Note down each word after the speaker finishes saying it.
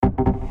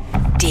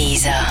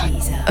Deezer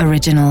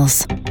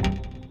Originals.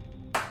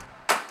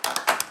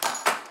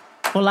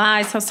 Olá,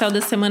 esse é o Céu da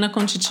Semana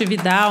com Titi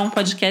Vidal, um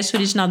podcast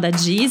original da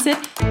Deezer.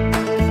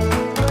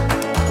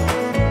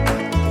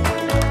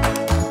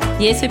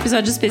 E esse é o um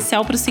episódio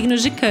especial para os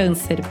signos de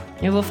Câncer.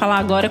 Eu vou falar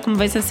agora como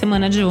vai ser a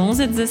semana de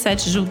 11 a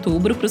 17 de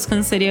outubro para os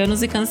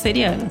cancerianos e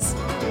cancerianas.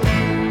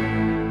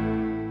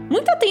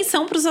 Muita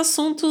atenção para os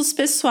assuntos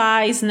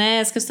pessoais, né?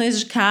 As questões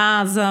de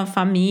casa,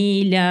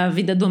 família,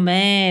 vida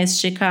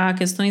doméstica,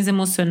 questões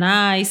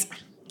emocionais,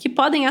 que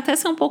podem até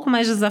ser um pouco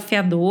mais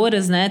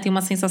desafiadoras, né? Tem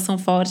uma sensação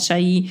forte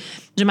aí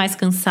de mais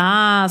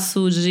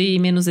cansaço, de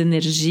menos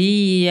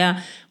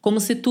energia, como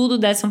se tudo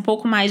desse um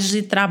pouco mais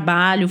de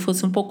trabalho,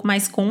 fosse um pouco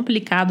mais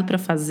complicado para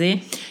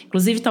fazer.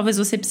 Inclusive, talvez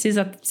você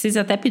precise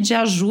até pedir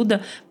ajuda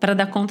para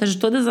dar conta de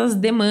todas as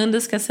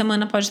demandas que a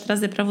semana pode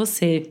trazer para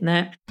você,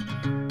 né?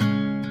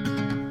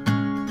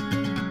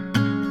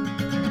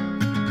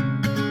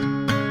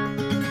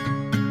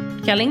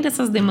 Que além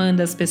dessas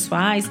demandas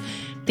pessoais,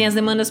 tem as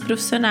demandas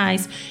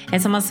profissionais.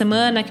 Essa é uma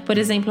semana que, por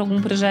exemplo,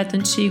 algum projeto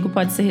antigo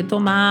pode ser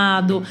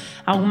retomado,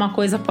 alguma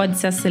coisa pode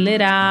se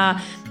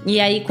acelerar, e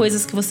aí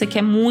coisas que você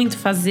quer muito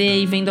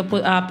fazer e vendo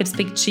a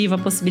perspectiva, a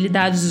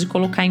possibilidade de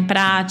colocar em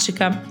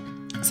prática.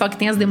 Só que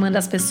tem as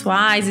demandas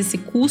pessoais, esse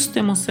custo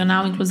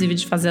emocional, inclusive,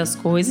 de fazer as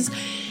coisas.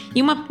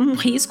 E um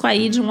risco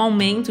aí de um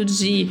aumento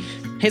de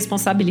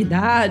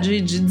responsabilidade,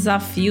 de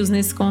desafios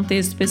nesse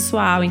contexto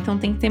pessoal. Então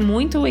tem que ter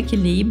muito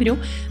equilíbrio,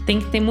 tem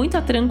que ter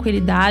muita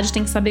tranquilidade,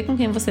 tem que saber com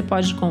quem você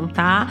pode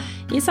contar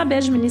e saber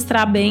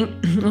administrar bem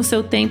o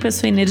seu tempo e a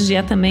sua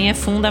energia também é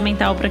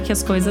fundamental para que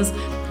as coisas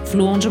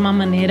fluam de uma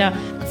maneira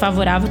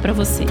favorável para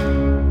você.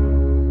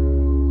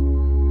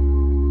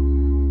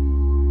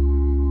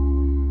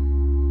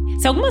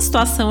 Se alguma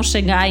situação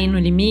chegar aí no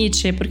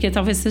limite, é porque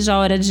talvez seja a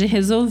hora de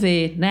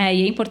resolver, né?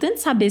 E é importante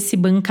saber se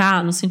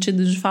bancar, no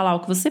sentido de falar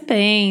o que você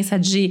pensa,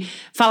 de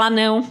falar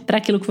não para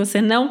aquilo que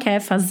você não quer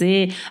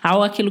fazer,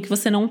 ou aquilo que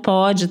você não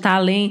pode, tá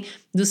além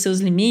dos seus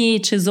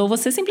limites, ou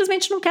você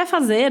simplesmente não quer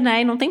fazer, né?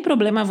 E não tem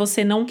problema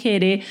você não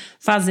querer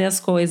fazer as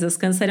coisas.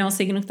 Câncer é um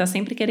signo que tá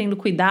sempre querendo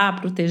cuidar,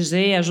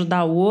 proteger,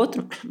 ajudar o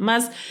outro,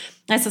 mas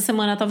essa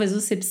semana talvez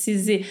você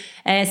precise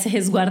se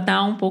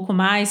resguardar um pouco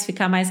mais,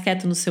 ficar mais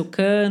quieto no seu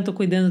canto,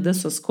 cuidando das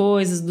suas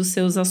coisas, dos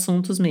seus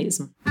assuntos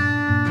mesmo.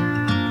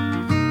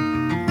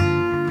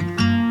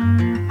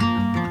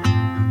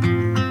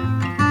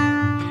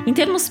 Em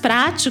termos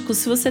práticos,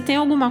 se você tem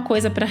alguma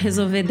coisa para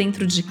resolver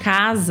dentro de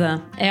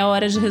casa, é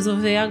hora de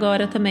resolver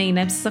agora também,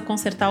 né? Precisa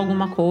consertar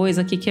alguma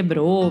coisa que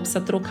quebrou, precisa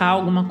trocar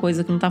alguma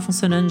coisa que não está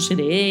funcionando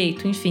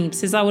direito, enfim,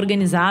 precisa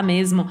organizar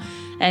mesmo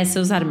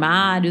seus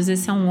armários.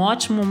 Esse é um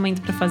ótimo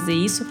momento para fazer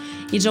isso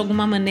e, de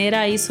alguma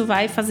maneira, isso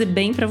vai fazer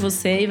bem para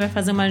você e vai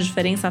fazer uma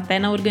diferença até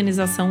na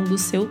organização do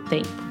seu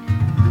tempo.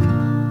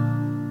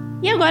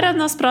 E agora,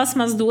 nas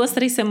próximas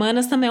 2-3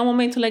 semanas, também é um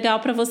momento legal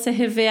para você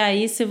rever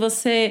aí se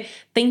você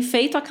tem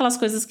feito aquelas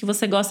coisas que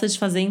você gosta de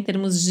fazer em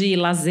termos de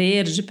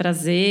lazer, de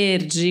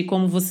prazer, de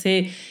como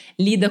você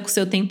lida com o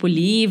seu tempo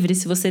livre,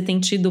 se você tem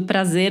tido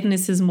prazer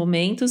nesses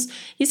momentos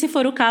e, se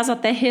for o caso,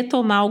 até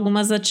retomar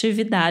algumas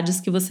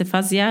atividades que você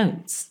fazia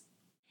antes.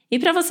 E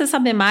para você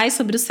saber mais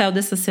sobre o céu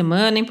dessa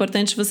semana, é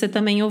importante você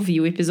também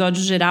ouvir o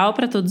episódio geral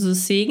para todos os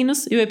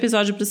signos e o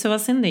episódio para o seu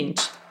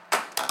ascendente.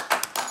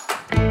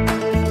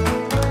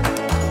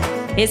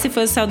 Esse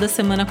foi o Céu da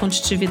Semana com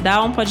Titi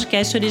Vidal, um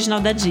podcast original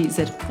da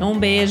Deezer. Um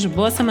beijo,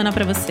 boa semana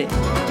pra você.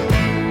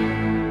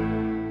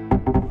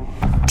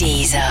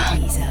 Deezer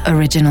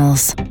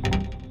Originals.